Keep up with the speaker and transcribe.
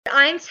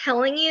I'm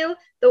telling you,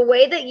 the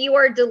way that you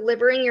are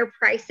delivering your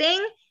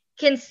pricing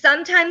can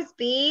sometimes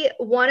be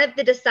one of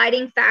the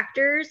deciding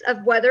factors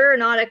of whether or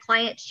not a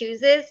client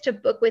chooses to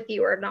book with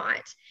you or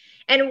not.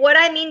 And what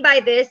I mean by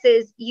this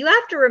is you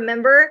have to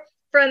remember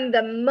from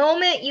the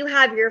moment you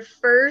have your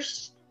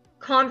first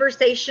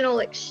conversational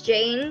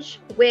exchange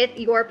with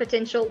your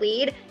potential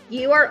lead,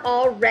 you are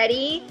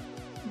already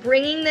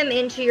bringing them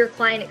into your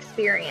client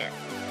experience.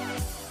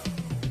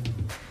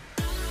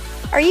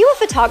 Are you a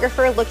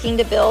photographer looking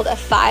to build a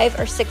 5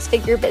 or 6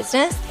 figure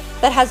business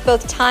that has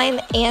both time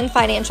and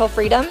financial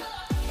freedom?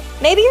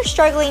 Maybe you're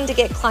struggling to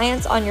get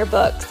clients on your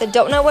books and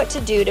don't know what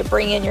to do to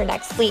bring in your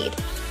next lead.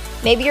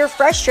 Maybe you're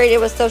frustrated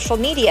with social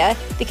media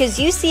because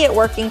you see it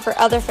working for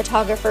other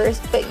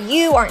photographers, but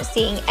you aren't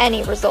seeing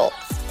any results.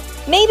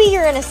 Maybe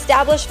you're an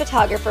established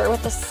photographer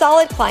with a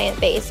solid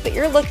client base, but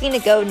you're looking to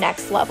go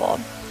next level.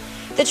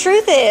 The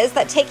truth is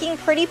that taking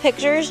pretty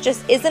pictures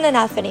just isn't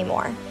enough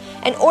anymore.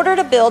 In order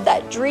to build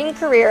that dream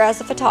career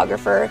as a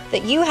photographer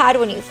that you had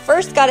when you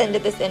first got into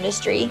this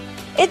industry,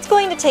 it's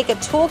going to take a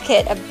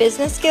toolkit of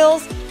business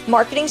skills,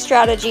 marketing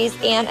strategies,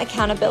 and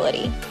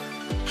accountability.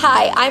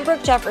 Hi, I'm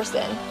Brooke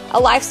Jefferson, a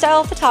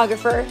lifestyle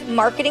photographer,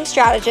 marketing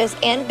strategist,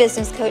 and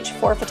business coach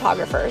for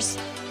photographers.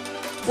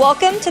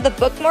 Welcome to the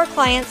Book More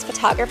Clients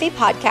Photography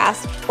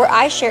Podcast, where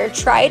I share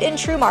tried and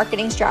true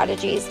marketing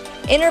strategies,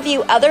 interview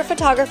other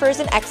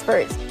photographers and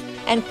experts,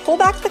 and pull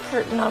back the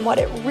curtain on what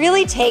it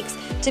really takes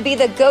to be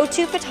the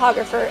go-to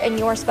photographer in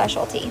your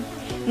specialty.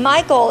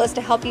 My goal is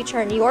to help you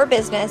turn your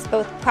business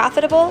both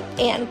profitable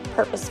and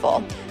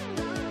purposeful.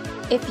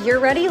 If you're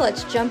ready,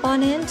 let's jump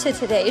on into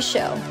today's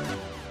show.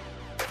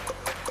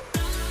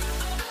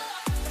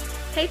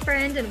 Hey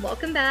friend, and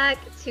welcome back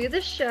to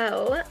the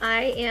show.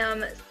 I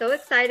am so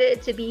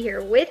excited to be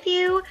here with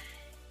you.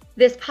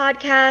 This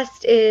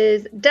podcast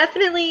is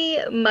definitely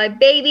my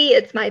baby.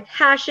 It's my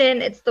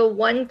passion. It's the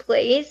one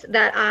place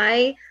that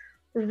I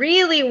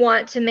really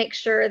want to make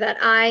sure that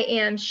I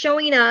am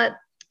showing up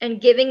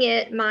and giving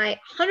it my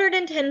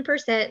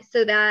 110%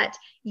 so that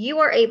you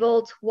are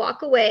able to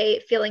walk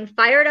away feeling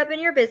fired up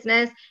in your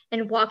business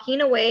and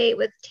walking away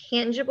with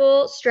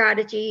tangible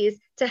strategies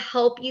to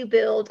help you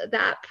build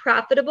that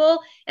profitable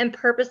and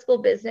purposeful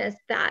business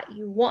that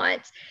you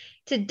want.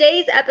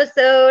 Today's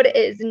episode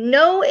is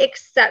no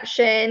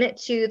exception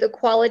to the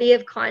quality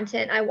of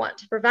content I want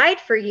to provide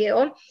for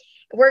you.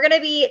 We're going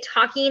to be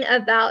talking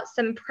about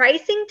some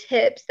pricing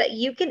tips that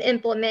you can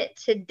implement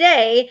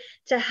today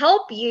to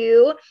help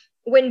you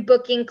when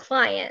booking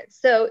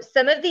clients. So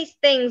some of these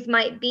things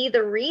might be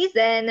the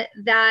reason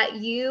that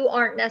you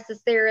aren't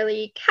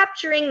necessarily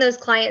capturing those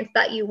clients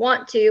that you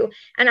want to.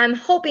 And I'm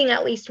hoping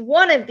at least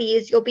one of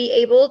these you'll be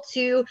able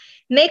to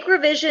make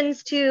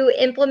revisions to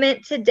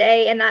implement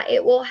today, and that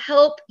it will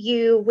help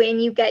you when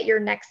you get your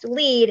next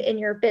lead in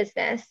your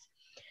business.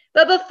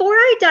 But before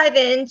I dive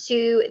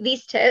into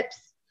these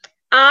tips,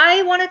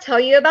 I want to tell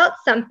you about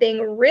something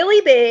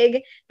really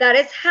big that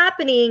is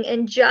happening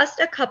in just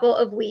a couple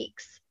of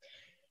weeks.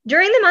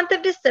 During the month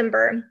of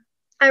December,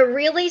 I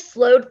really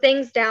slowed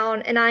things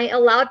down and I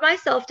allowed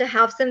myself to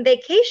have some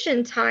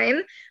vacation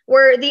time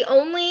where the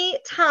only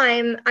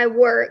time I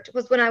worked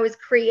was when I was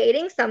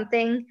creating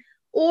something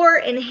or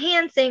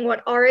enhancing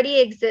what already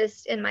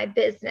exists in my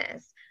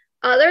business.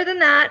 Other than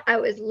that, I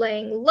was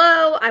laying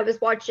low. I was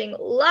watching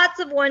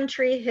lots of One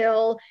Tree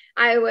Hill.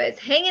 I was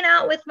hanging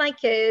out with my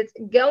kids,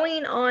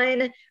 going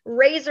on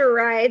razor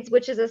rides,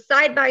 which is a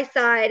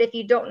side-by-side if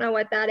you don't know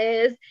what that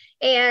is.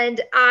 And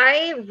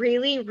I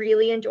really,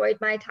 really enjoyed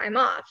my time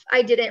off.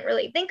 I didn't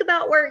really think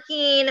about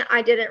working.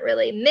 I didn't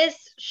really miss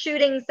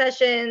shooting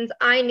sessions.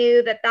 I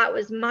knew that that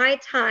was my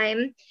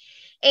time,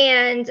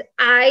 and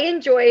I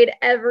enjoyed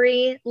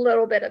every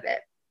little bit of it.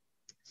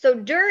 So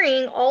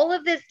during all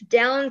of this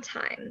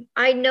downtime,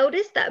 I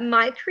noticed that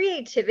my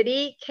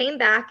creativity came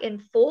back in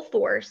full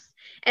force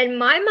and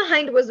my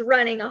mind was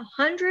running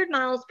 100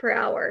 miles per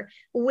hour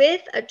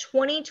with a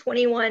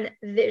 2021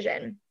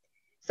 vision.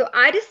 So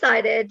I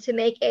decided to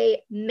make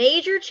a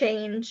major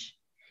change,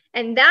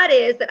 and that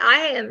is that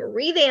I am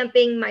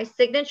revamping my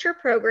signature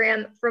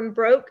program from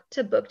Broke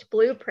to Booked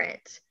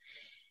Blueprint.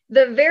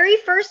 The very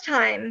first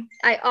time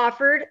I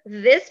offered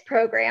this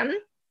program,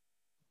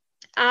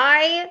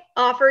 I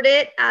offered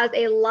it as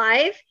a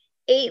live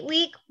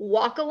 8-week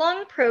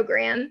walk-along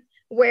program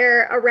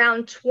where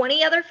around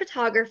 20 other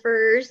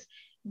photographers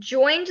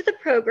joined the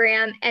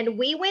program, and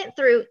we went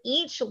through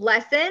each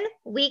lesson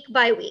week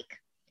by week.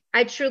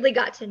 I truly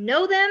got to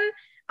know them.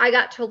 I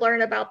got to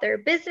learn about their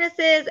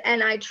businesses,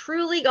 and I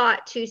truly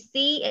got to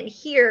see and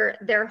hear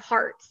their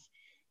hearts.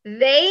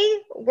 They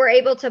were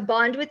able to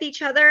bond with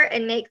each other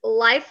and make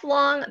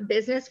lifelong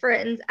business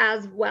friends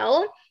as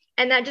well.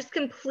 And that just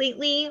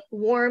completely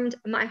warmed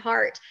my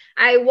heart.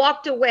 I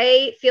walked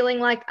away feeling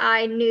like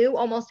I knew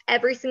almost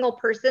every single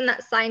person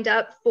that signed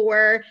up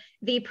for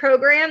the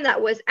program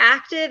that was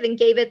active and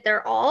gave it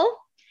their all.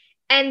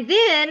 And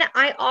then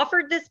I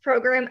offered this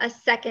program a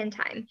second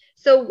time.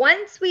 So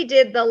once we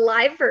did the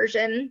live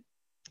version,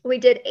 we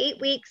did 8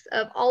 weeks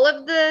of all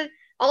of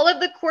all of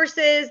the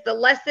courses, the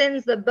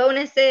lessons, the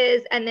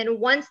bonuses. And then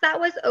once that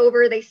was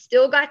over, they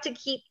still got to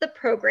keep the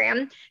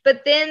program.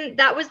 But then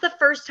that was the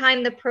first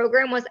time the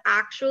program was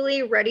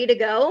actually ready to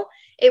go.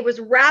 It was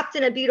wrapped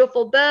in a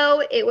beautiful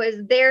bow. It was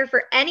there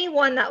for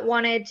anyone that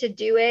wanted to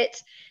do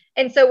it.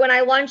 And so when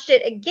I launched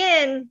it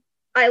again,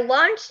 I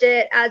launched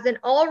it as an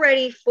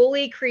already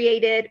fully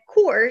created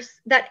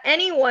course that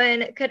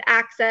anyone could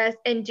access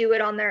and do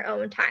it on their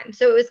own time.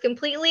 So it was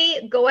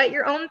completely go at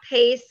your own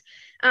pace.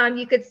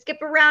 You could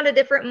skip around to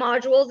different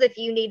modules if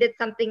you needed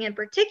something in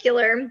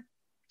particular.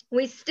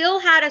 We still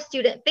had a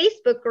student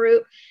Facebook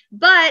group,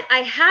 but I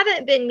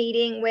haven't been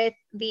meeting with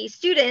the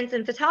students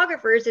and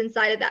photographers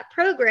inside of that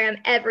program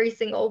every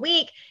single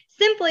week,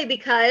 simply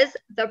because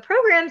the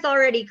program's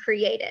already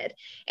created.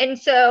 And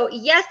so,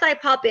 yes, I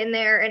pop in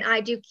there and I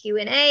do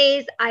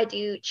Q&As, I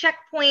do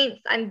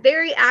checkpoints. I'm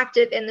very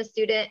active in the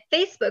student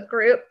Facebook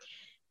group,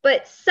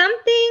 but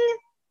something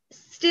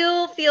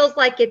still feels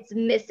like it's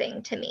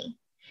missing to me.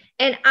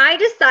 And I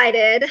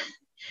decided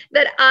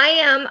that I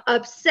am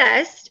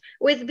obsessed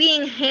with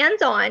being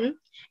hands-on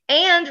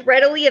and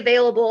readily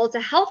available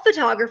to help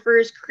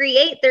photographers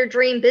create their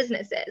dream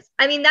businesses.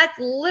 I mean, that's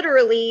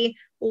literally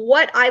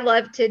what I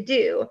love to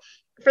do.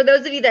 For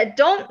those of you that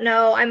don't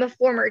know, I'm a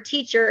former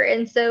teacher.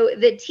 And so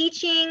the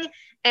teaching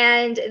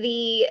and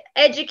the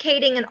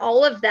educating and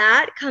all of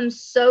that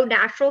comes so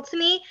natural to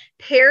me,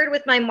 paired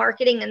with my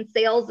marketing and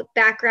sales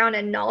background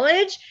and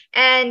knowledge.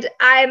 And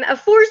I'm a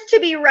force to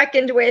be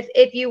reckoned with,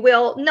 if you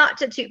will, not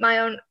to toot my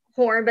own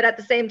horn, but at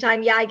the same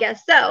time, yeah, I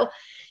guess so.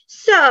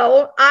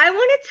 So I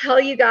want to tell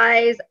you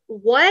guys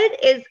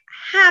what is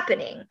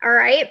happening. All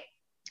right.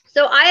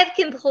 So I have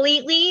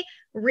completely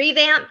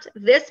revamped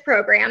this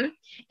program,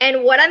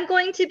 and what I'm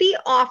going to be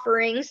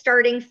offering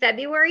starting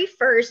February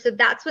 1st, so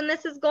that's when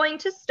this is going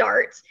to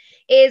start,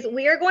 is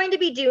we are going to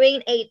be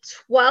doing a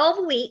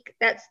 12-week,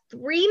 that's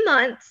 3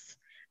 months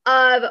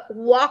of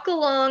walk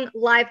along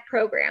live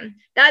program.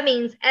 That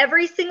means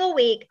every single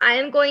week I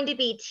am going to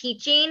be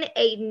teaching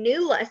a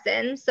new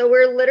lesson. So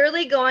we're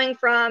literally going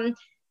from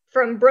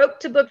broke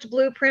to booked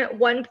blueprint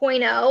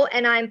 1.0,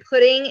 and I'm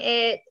putting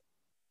it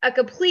a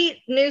complete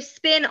new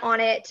spin on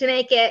it to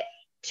make it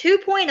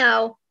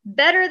 2.0,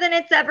 better than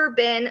it's ever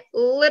been.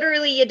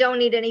 Literally, you don't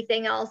need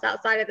anything else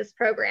outside of this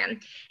program.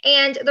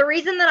 And the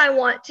reason that I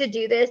want to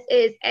do this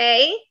is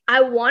A, I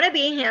want to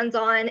be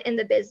hands-on in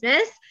the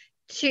business.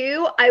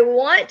 2, I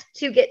want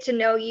to get to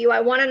know you.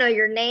 I want to know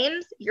your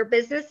names, your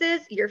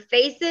businesses, your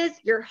faces,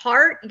 your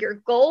heart, your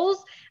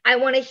goals. I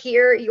want to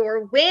hear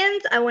your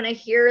wins. I want to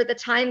hear the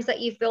times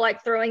that you feel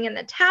like throwing in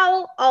the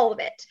towel, all of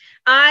it.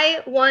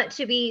 I want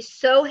to be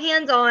so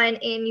hands-on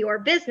in your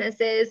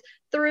businesses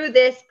through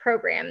this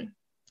program.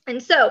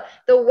 And so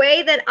the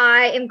way that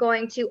I am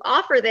going to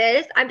offer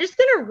this, I'm just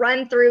going to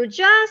run through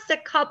just a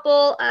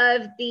couple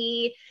of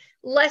the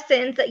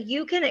lessons that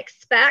you can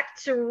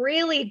expect to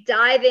really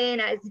dive in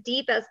as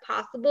deep as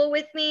possible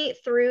with me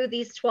through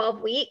these 12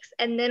 weeks.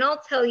 And then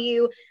I'll tell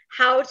you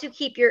how to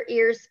keep your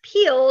ears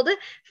peeled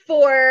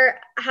for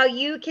how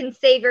you can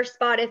save your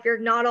spot if you're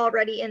not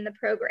already in the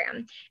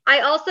program.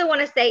 I also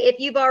want to say, if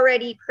you've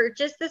already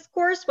purchased this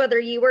course, whether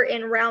you were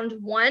in round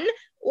 1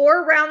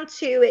 or round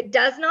 2, it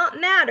does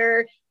not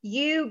matter.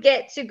 You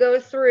get to go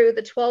through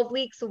the 12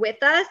 weeks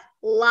with us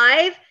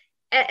live.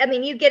 I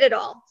mean, you get it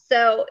all.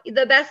 So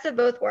the best of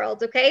both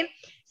worlds, okay?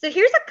 So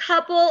here's a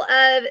couple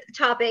of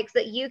topics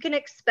that you can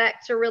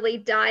expect to really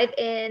dive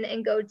in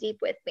and go deep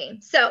with me.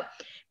 So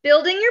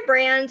building your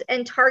brand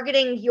and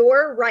targeting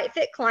your right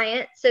fit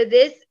client. So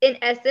this, in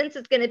essence,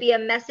 is going to be a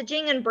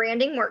messaging and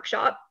branding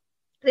workshop.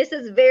 This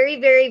is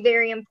very, very,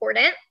 very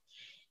important.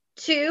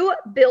 2,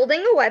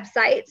 building a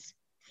website.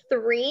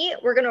 3,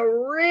 we're going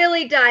to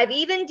really dive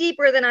even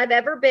deeper than I've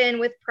ever been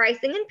with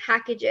pricing and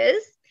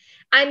packages.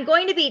 I'm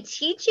going to be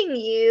teaching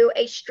you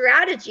a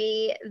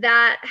strategy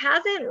that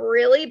hasn't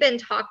really been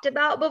talked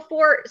about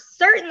before.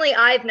 Certainly,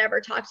 I've never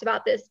talked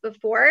about this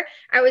before.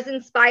 I was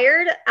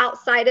inspired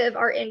outside of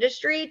our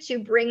industry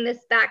to bring this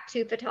back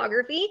to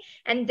photography.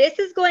 And this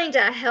is going to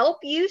help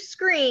you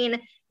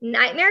screen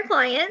nightmare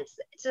clients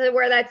to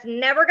where that's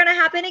never going to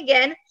happen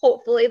again.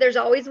 Hopefully, there's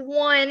always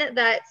one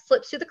that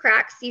slips through the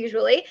cracks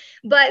usually,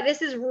 but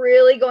this is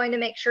really going to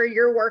make sure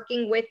you're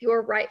working with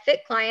your right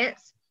fit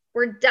clients.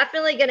 We're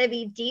definitely going to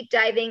be deep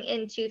diving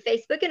into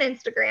Facebook and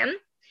Instagram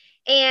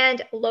and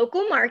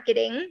local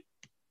marketing.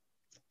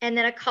 And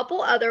then a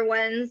couple other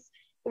ones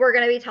we're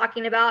going to be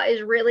talking about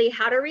is really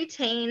how to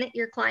retain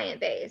your client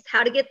base,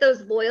 how to get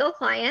those loyal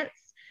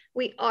clients.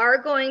 We are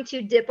going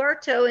to dip our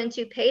toe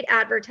into paid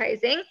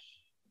advertising.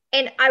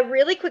 And I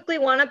really quickly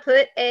want to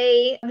put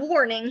a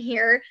warning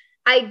here.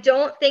 I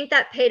don't think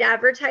that paid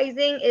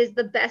advertising is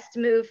the best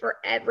move for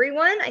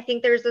everyone. I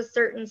think there's a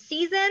certain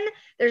season,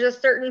 there's a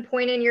certain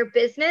point in your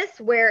business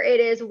where it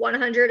is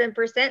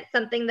 100%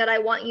 something that I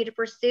want you to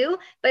pursue,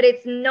 but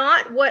it's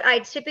not what I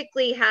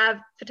typically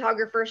have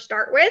photographers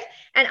start with.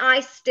 And I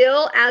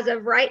still, as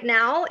of right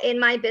now in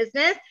my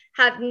business,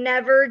 have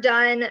never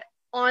done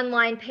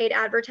online paid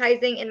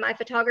advertising in my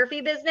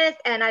photography business.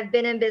 And I've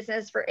been in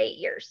business for 8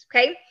 years.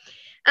 Okay.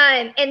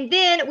 And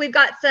then we've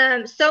got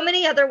so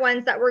many other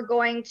ones that we're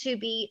going to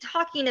be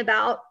talking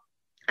about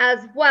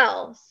as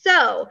well.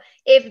 So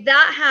if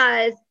that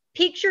has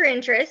piqued your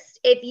interest,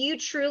 if you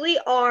truly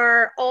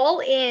are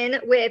all in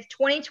with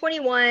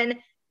 2021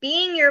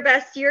 being your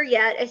best year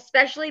yet,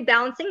 especially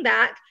bouncing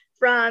back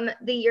from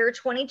the year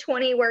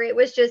 2020 where it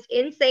was just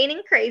insane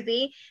and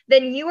crazy,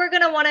 then you are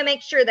going to want to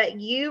make sure that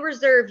you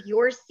reserve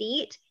your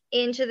seat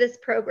into this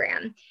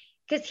program.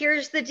 Because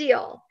here's the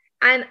deal.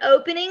 I'm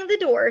opening the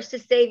doors to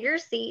save your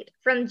seat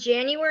from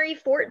January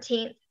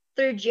 14th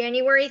through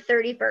January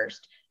 31st.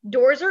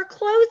 Doors are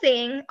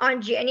closing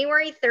on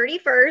January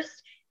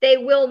 31st. They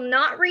will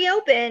not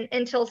reopen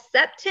until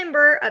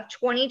September of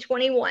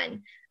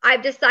 2021.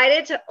 I've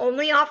decided to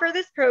only offer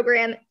this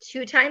program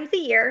 2 times a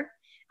year.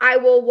 I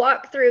will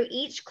walk through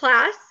each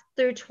class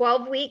through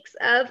 12 weeks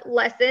of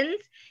lessons.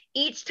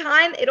 Each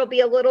time it'll be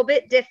a little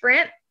bit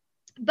different,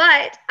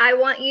 but I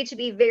want you to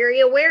be very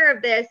aware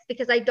of this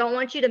because I don't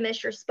want you to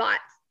miss your spots.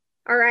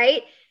 All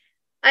right.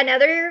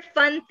 Another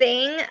fun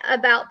thing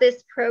about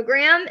this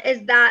program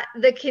is that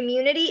the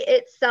community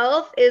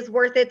itself is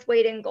worth its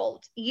weight in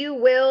gold. You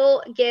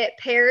will get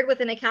paired with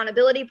an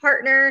accountability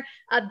partner,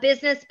 a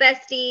business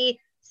bestie,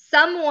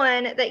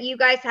 someone that you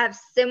guys have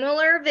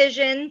similar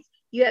visions,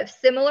 you have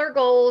similar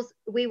goals.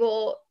 We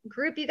will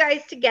group you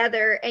guys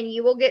together and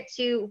you will get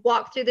to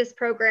walk through this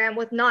program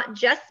with not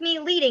just me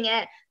leading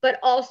it, but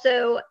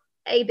also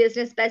a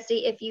business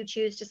bestie if you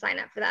choose to sign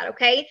up for that.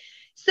 Okay.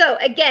 So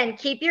again,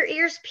 keep your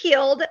ears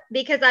peeled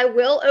because I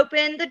will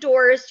open the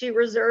doors to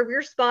reserve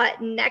your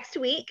spot next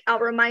week. I'll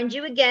remind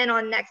you again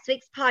on next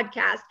week's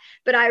podcast,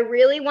 but I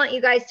really want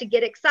you guys to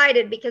get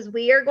excited because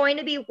we are going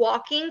to be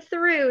walking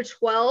through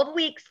 12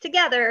 weeks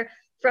together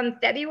from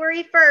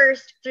February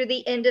 1st through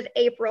the end of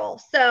April.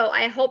 So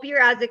I hope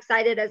you're as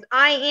excited as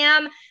I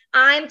am.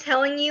 I'm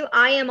telling you,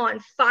 I am on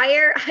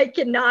fire. I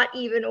cannot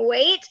even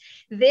wait.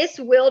 This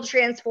will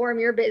transform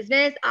your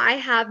business. I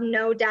have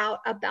no doubt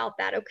about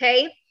that.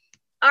 Okay.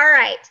 All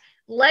right,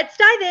 let's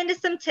dive into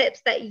some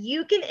tips that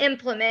you can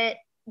implement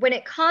when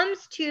it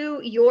comes to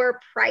your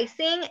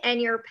pricing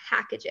and your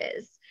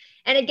packages.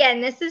 And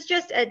again, this is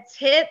just a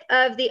tip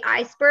of the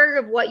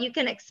iceberg of what you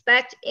can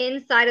expect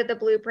inside of the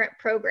Blueprint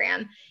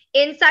program.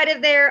 Inside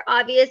of there,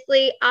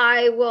 obviously,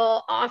 I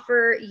will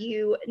offer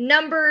you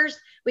numbers.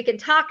 We can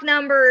talk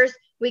numbers.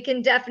 We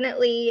can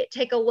definitely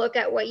take a look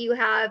at what you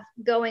have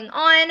going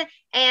on,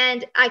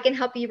 and I can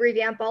help you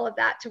revamp all of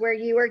that to where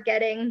you are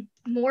getting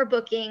more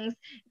bookings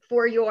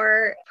for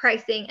your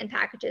pricing and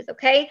packages.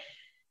 Okay.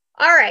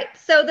 All right.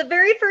 So the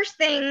very first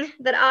thing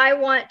that I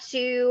want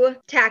to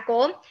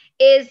tackle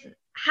is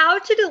how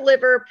to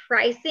deliver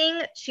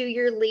pricing to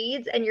your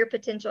leads and your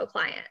potential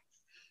clients.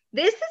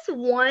 This is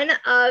one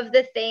of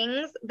the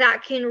things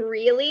that can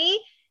really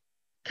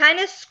kind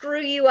of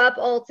screw you up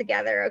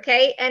altogether.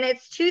 Okay. And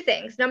it's 2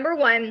 things. Number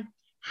 1,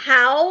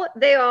 how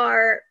they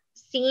are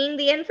seeing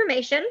the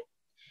information,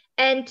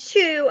 and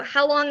 2,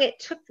 how long it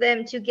took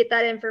them to get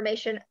that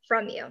information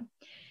from you.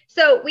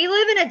 So we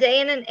live in a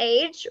day and an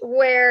age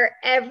where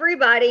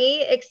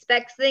everybody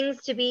expects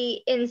things to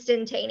be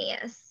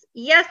instantaneous.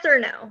 Yes or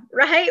no,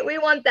 right? We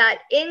want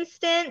that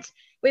instant.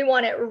 We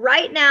want it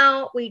right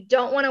now. We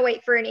don't want to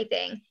wait for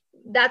anything.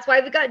 That's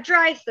why we got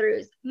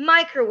drive-throughs,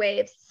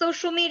 microwaves,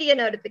 social media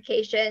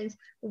notifications.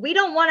 We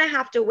don't want to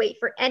have to wait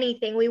for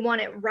anything. We want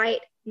it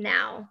right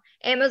now.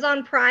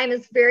 Amazon Prime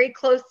is very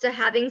close to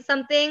having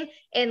something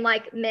in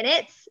like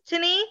minutes to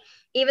me.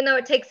 Even though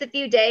it takes a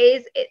few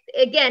days,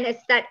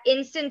 it's that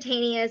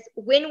instantaneous.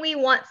 When we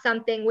want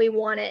something, we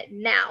want it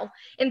now.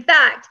 In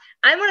fact,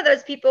 I'm one of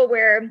those people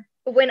where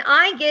when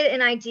I get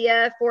an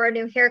idea for a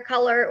new hair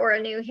color or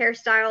a new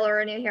hairstyle or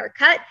a new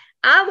haircut,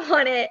 I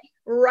want it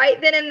right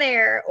then and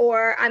there,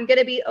 or I'm going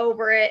to be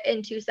over it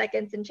in 2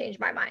 seconds and change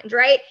my mind,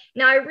 right?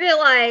 Now, I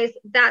realize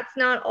that's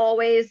not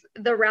always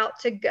the route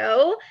to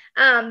go,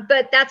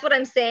 but that's what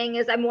I'm saying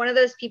is I'm one of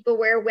those people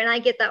where when I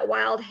get that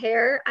wild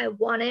hair, I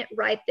want it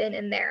right then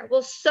and there.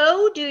 Well,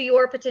 so do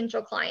your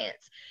potential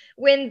clients.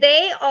 When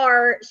they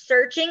are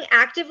searching,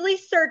 actively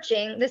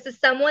searching, this is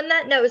someone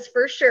that knows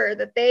for sure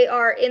that they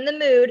are in the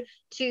mood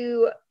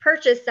to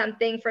purchase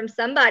something from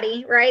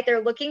somebody, right?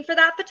 They're looking for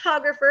that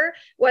photographer,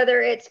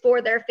 whether it's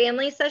for their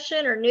family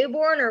session or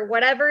newborn or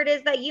whatever it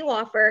is that you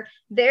offer.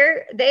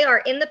 They are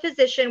in the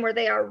position where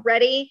they are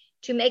ready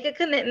to make a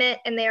commitment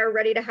and they are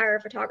ready to hire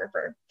a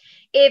photographer.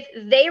 If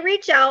they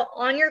reach out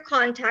on your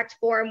contact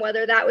form,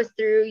 whether that was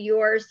through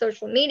your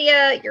social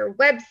media, your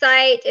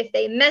website, if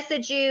they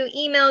message you,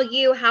 email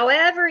you,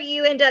 however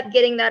you end up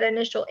getting that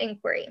initial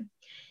inquiry,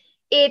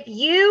 if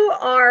you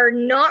are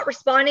not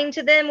responding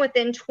to them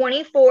within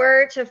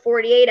 24 to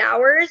 48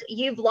 hours,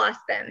 you've lost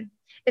them.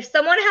 If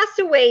someone has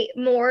to wait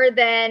more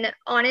than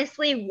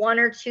honestly 1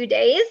 or 2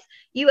 days,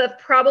 you have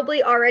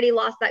probably already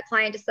lost that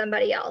client to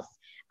somebody else.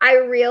 I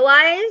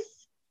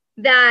realize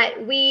that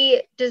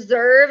we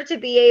deserve to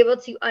be able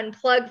to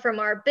unplug from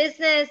our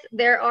business.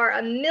 There are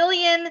a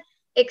million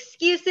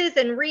excuses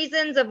and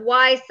reasons of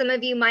why some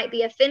of you might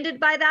be offended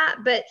by that,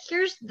 but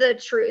here's the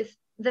truth.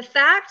 The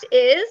fact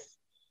is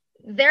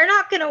they're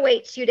not going to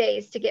wait 2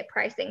 days to get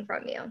pricing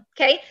from you.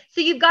 Okay.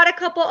 So you've got a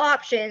couple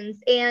options,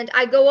 and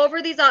I go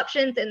over these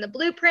options in the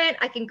blueprint.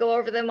 I can go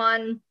over them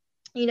on,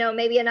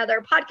 maybe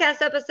another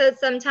podcast episode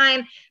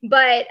sometime.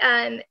 But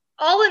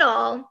all in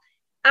all,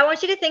 I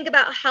want you to think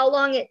about how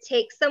long it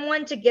takes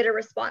someone to get a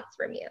response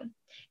from you.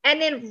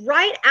 And then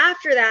right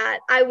after that,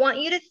 I want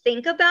you to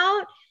think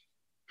about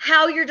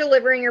how you're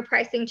delivering your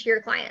pricing to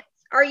your clients.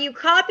 Are you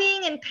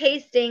copying and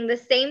pasting the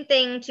same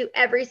thing to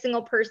every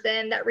single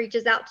person that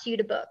reaches out to you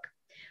to book?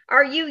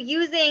 Are you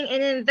using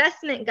an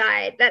investment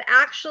guide that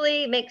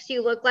actually makes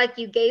you look like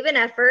you gave an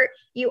effort,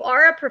 you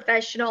are a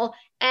professional,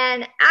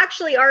 and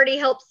actually already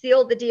helps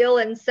seal the deal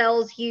and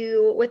sells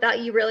you without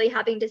you really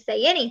having to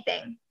say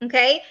anything?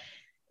 Okay.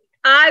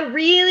 I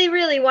really,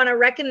 really want to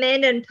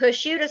recommend and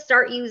push you to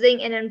start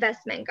using an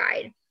investment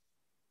guide.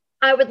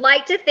 I would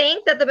like to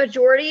think that the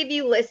majority of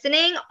you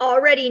listening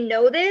already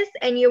know this,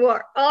 and you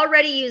are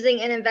already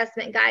using an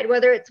investment guide,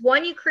 whether it's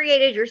one you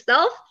created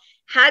yourself,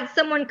 had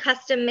someone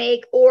custom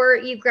make, or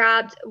you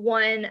grabbed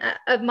one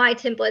of my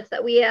templates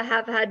that we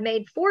have had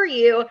made for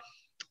you.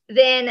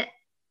 Then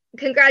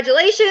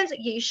congratulations,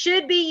 you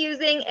should be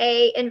using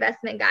a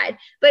investment guide.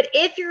 But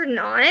if you're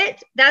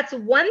not, that's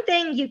one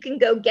thing you can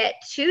go get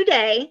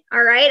today.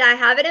 All right. I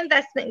have an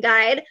investment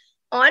guide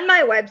on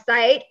my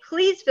website.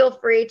 Please feel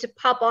free to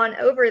pop on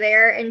over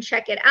there and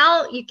check it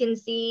out. You can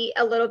see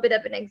a little bit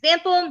of an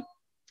example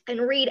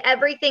and read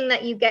everything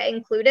that you get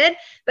included.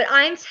 But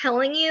I'm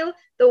telling you,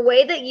 the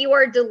way that you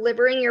are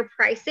delivering your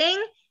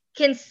pricing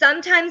can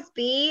sometimes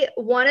be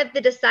one of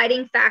the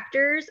deciding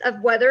factors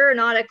of whether or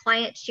not a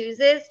client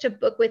chooses to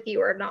book with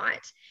you or not.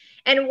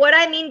 And what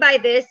I mean by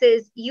this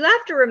is you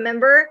have to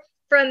remember,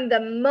 from the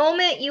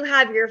moment you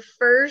have your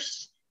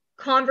first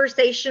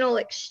conversational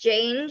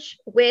exchange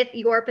with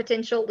your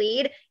potential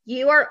lead,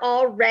 you are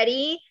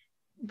already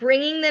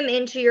bringing them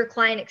into your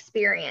client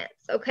experience.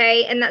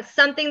 Okay. And that's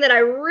something that I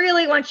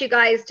really want you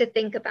guys to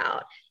think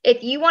about.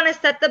 If you want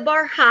to set the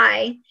bar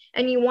high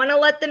and you want to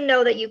let them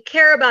know that you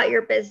care about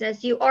your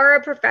business, you are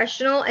a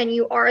professional, and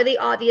you are the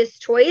obvious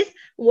choice,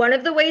 one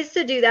of the ways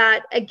to do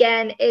that,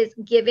 again, is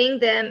giving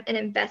them an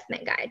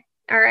investment guide.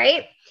 All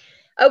right.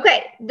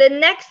 Okay. The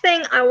next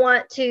thing I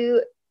want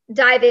to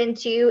dive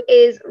into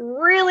is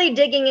really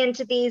digging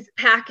into these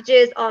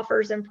packages,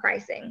 offers, and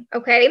pricing.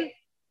 Okay.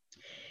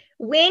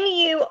 When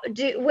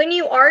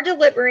you are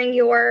delivering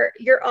your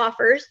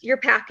offers, your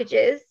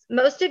packages,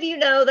 most of you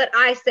know that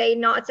I say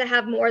not to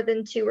have more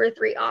than 2 or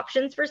 3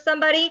 options for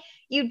somebody.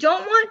 You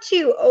don't want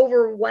to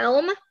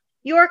overwhelm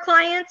your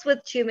clients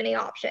with too many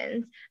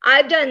options.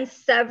 I've done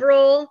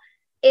several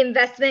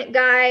investment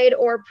guide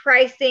or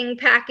pricing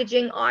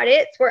packaging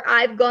audits where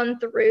I've gone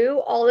through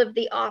all of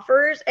the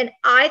offers, and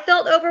I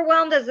felt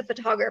overwhelmed as a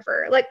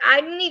photographer. Like, I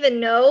didn't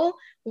even know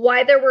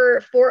why there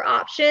were 4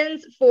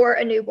 options for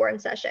a newborn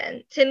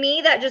session. To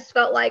me, that just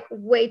felt like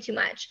way too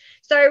much.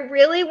 So I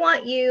really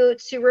want you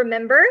to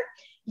remember,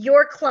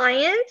 your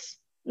client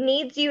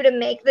needs you to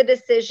make the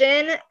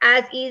decision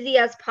as easy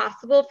as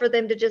possible for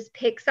them to just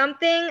pick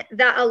something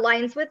that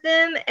aligns with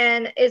them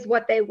and is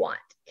what they want.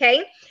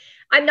 Okay.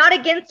 I'm not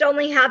against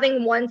only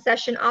having one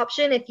session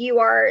option. If you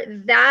are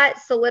that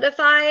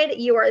solidified,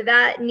 you are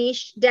that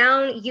niche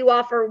down, you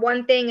offer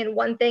one thing and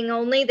one thing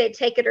only, they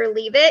take it or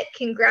leave it.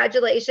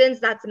 Congratulations.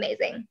 That's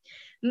amazing.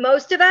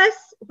 Most of us,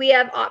 we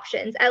have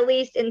options, at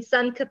least in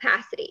some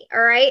capacity.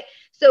 All right.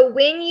 So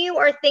when you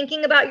are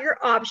thinking about your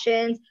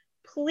options,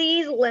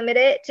 please limit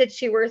it to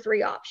 2 or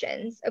 3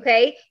 options.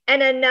 Okay.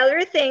 And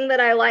another thing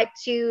that I like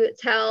to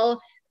tell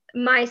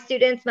my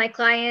students, my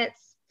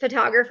clients,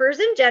 photographers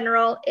in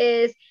general,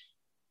 is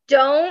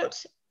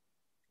don't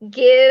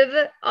give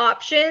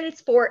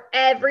options for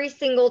every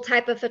single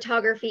type of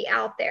photography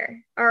out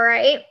there. All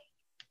right.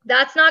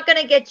 That's not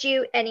going to get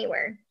you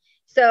anywhere.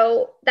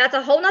 So that's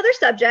a whole nother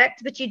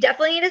subject, but you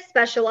definitely need to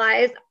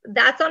specialize.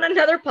 That's on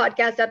another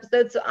podcast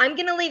episode. So I'm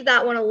going to leave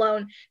that one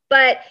alone.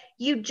 But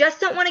you just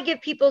don't want to give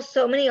people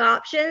so many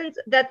options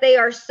that they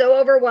are so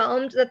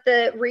overwhelmed that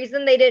the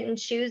reason they didn't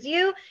choose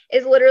you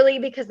is literally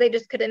because they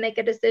just couldn't make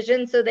a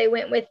decision. So they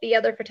went with the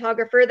other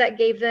photographer that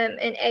gave them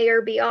an A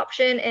or B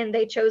option, and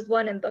they chose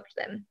one and booked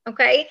them.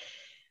 Okay.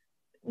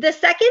 The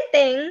second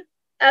thing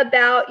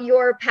about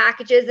your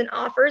packages and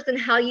offers and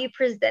how you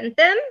present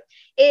them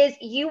is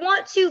you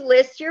want to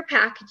list your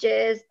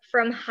packages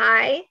from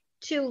high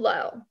to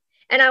low.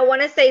 And I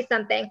want to say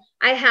something.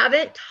 I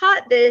haven't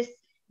taught this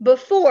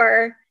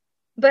before,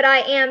 but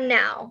I am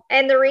now.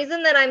 And the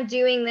reason that I'm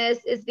doing this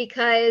is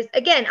because,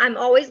 again, I'm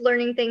always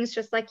learning things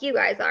just like you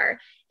guys are.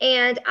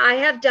 And I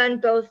have done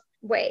both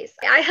ways.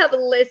 I have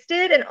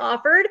listed and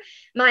offered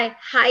my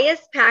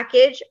highest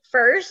package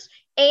first,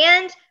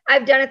 and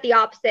I've done it the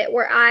opposite,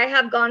 where I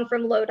have gone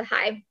from low to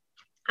high.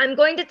 I'm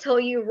going to tell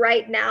you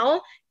right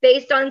now,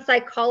 based on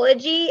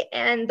psychology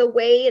and the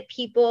way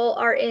people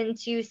are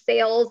into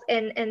sales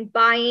and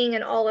buying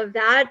and all of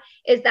that,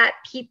 is that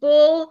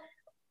people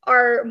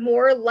are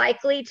more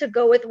likely to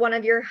go with one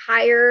of your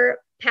higher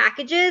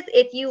packages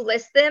if you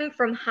list them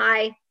from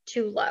high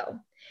to low.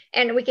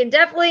 And we can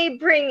definitely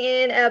bring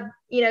in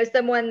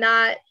someone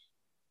that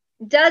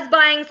does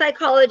buying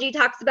psychology,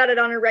 talks about it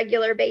on a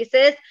regular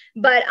basis,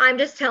 but I'm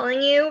just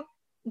telling you,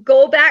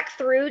 go back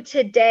through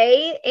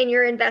today in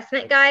your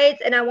investment guides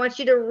and I want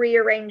you to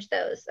rearrange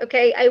those.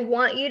 Okay. I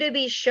want you to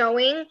be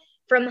showing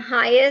from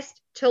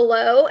highest to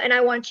low and I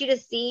want you to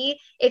see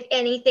if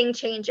anything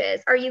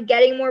changes. Are you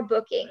getting more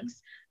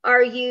bookings?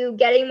 Are you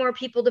getting more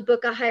people to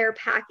book a higher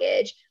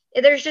package?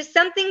 There's just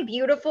something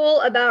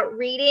beautiful about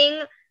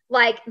reading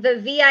like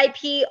the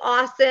VIP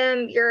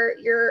awesome,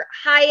 your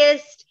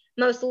highest,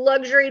 most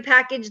luxury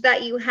package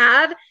that you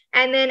have.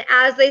 And then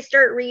as they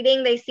start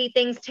reading, they see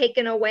things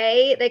taken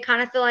away. They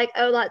kind of feel like,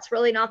 oh, that's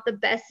really not the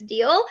best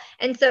deal.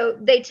 And so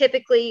they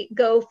typically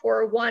go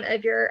for one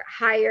of your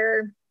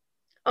higher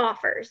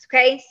offers.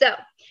 Okay. So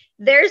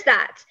there's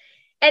that.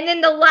 And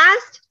then the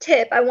last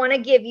tip I want to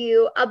give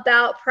you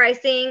about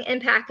pricing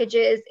and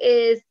packages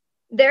is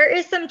there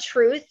is some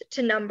truth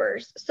to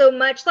numbers. So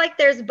much like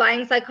there's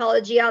buying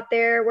psychology out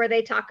there where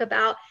they talk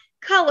about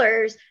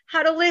colors,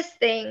 how to list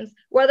things,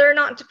 whether or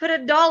not to put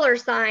a dollar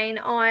sign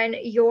on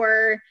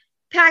your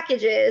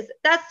packages,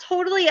 that's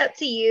totally up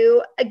to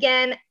you.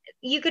 Again,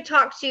 you could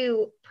talk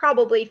to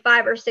probably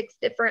 5 or 6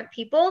 different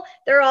people.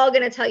 They're all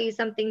going to tell you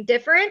something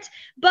different.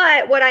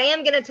 But what I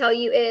am going to tell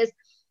you is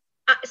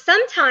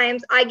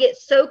sometimes I get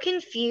so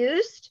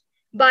confused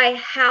by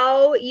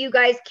how you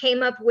guys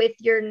came up with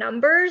your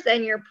numbers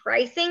and your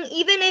pricing,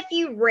 even if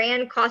you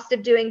ran cost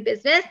of doing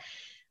business.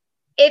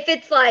 If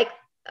it's like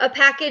a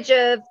package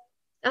of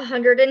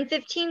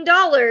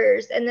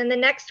 $115 and then the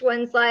next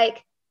one's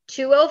like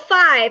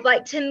 $205,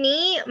 like to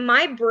me,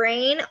 my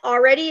brain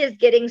already is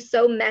getting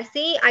so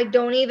messy. I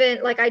don't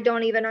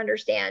even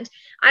understand.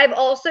 I've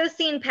also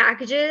seen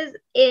packages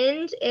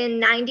end in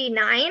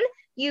 99.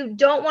 You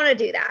don't want to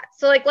do that.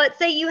 So like, let's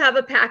say you have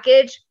a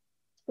package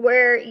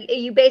where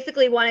you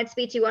basically want it to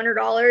be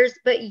 $200,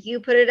 but you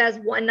put it as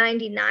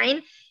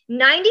 $199.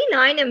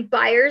 99 in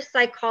buyer's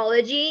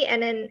psychology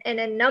and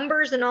in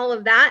numbers and all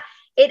of that,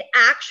 it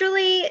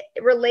actually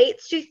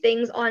relates to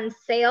things on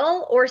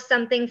sale or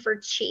something for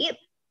cheap.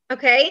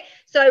 Okay.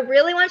 So I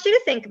really want you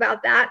to think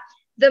about that.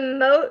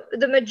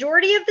 The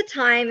majority of the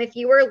time, if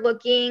you are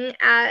looking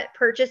at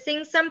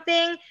purchasing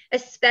something,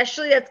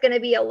 especially that's going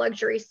to be a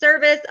luxury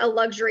service, a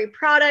luxury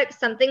product,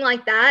 something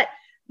like that,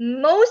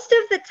 most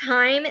of the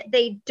time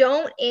they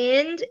don't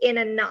end in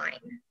a 9.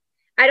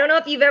 I don't know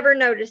if you've ever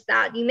noticed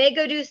that. You may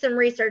go do some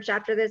research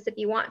after this if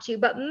you want to,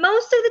 but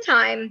most of the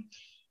time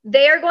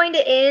they are going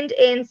to end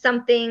in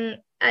something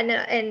in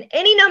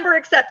any number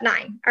except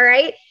 9. All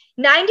right.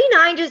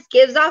 99 just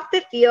gives off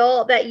the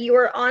feel that you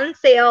are on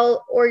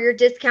sale or you're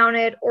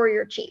discounted or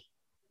you're cheap.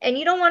 And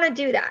you don't want to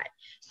do that.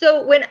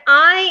 So when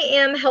I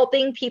am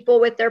helping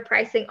people with their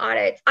pricing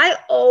audits, I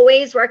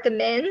always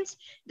recommend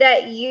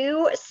that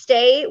you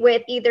stay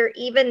with either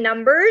even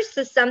numbers,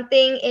 so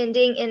something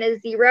ending in a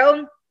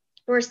 0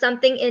 or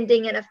something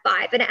ending in a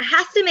 5. And it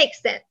has to make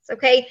sense.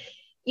 Okay.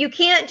 You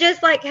can't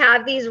just like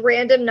have these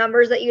random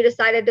numbers that you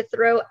decided to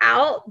throw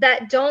out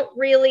that don't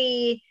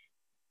really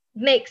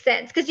make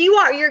sense, because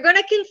you're going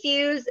to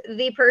confuse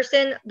the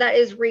person that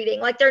is reading.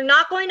 Like they're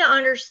not going to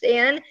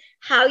understand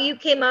how you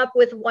came up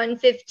with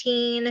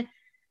 115,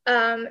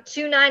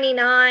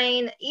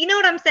 299. You know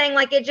what I'm saying?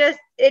 Like it just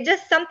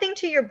something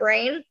to your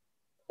brain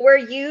where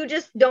you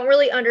just don't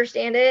really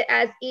understand it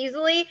as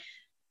easily.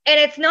 And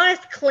it's not as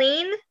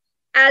clean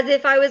as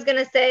if I was going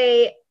to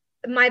say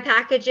my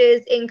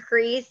packages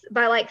increase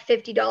by like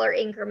 $50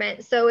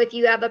 increments. So if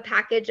you have a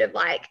package of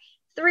like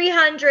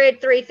 300,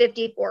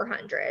 350,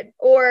 400,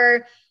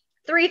 or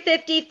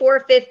 350,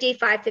 450,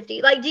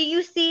 550. Like, do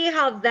you see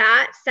how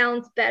that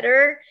sounds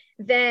better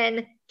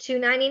than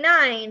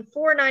 299,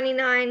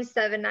 499,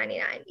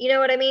 799? You know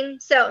what I mean?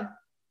 So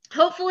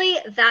hopefully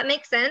that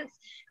makes sense.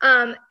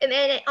 And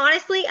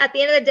honestly, at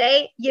the end of the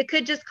day, you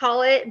could just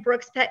call it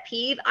Brooke's pet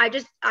peeve.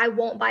 I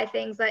won't buy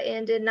things that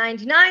end in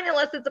 99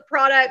 unless it's a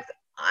product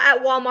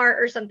at Walmart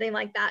or something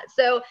like that.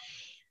 So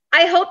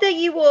I hope that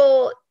you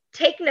will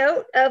take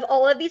note of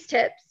all of these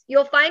tips.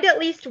 You'll find at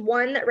least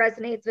one that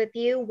resonates with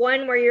you,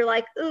 one where you're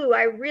like, ooh,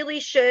 I really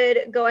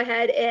should go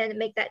ahead and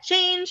make that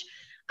change.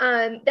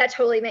 That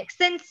totally makes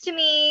sense to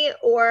me.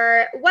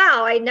 Or,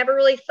 wow, I never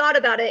really thought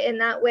about it in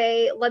that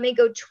way. Let me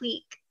go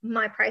tweak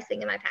my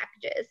pricing and my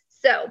packages.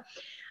 So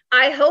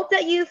I hope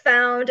that you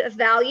found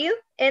value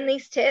in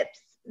these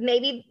tips.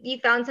 Maybe you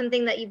found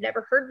something that you've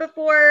never heard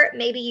before.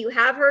 Maybe you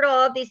have heard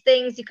all of these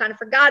things. You kind of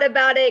forgot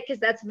about it because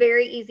that's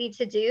very easy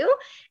to do.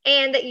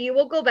 And that you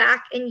will go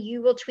back and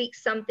you will tweak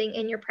something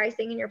in your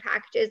pricing and your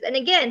packages. And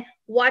again,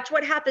 watch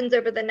what happens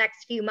over the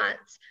next few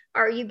months.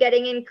 Are you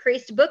getting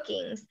increased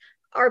bookings?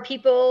 Are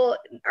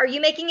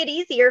you making it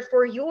easier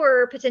for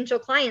your potential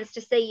clients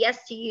to say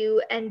yes to you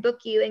and book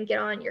you and get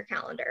on your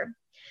calendar?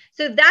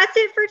 So that's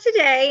it for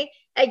today.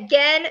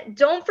 Again,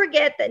 don't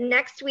forget that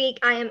next week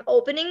I am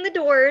opening the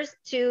doors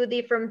to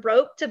the From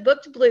Broke to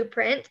Booked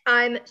Blueprint.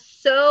 I'm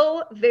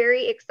so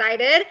very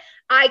excited.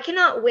 I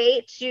cannot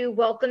wait to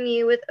welcome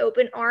you with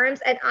open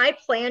arms, and I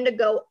plan to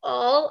go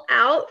all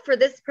out for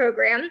this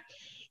program.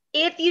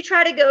 If you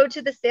try to go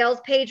to the sales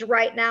page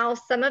right now,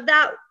 some of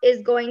that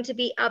is going to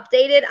be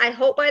updated. I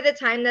hope by the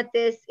time that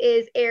this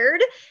is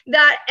aired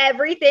that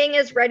everything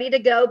is ready to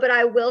go, but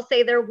I will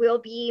say there will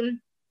be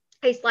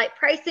a slight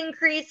price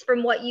increase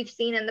from what you've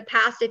seen in the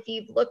past if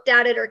you've looked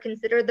at it or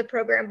considered the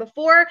program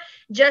before,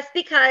 just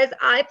because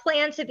I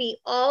plan to be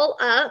all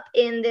up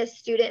in this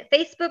student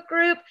Facebook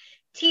group,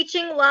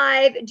 teaching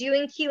live,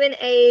 doing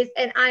Q&As,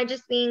 and I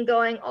just mean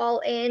going all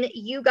in.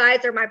 You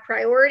guys are my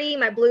priority,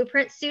 my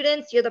blueprint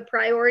students. You're the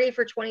priority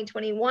for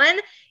 2021.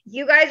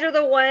 You guys are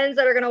the ones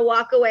that are going to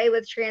walk away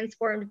with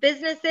transformed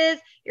businesses.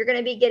 You're going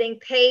to be getting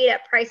paid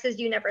at prices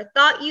you never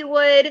thought you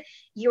would.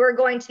 You are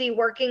going to be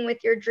working with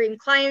your dream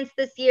clients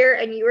this year,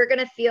 and you are going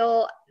to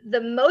feel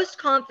the most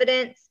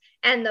confidence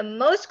and the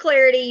most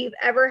clarity you've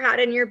ever had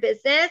in your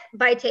business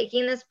by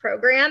taking this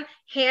program.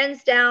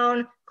 Hands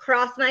down,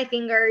 cross my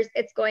fingers,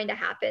 it's going to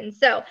happen.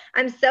 So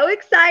I'm so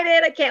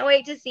excited. I can't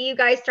wait to see you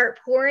guys start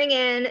pouring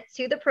in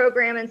to the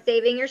program and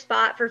saving your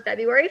spot for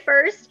February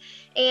 1st.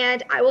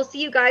 And I will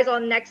see you guys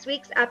on next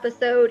week's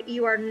episode.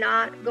 You are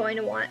not going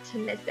to want to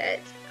miss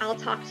it. I'll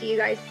talk to you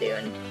guys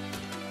soon.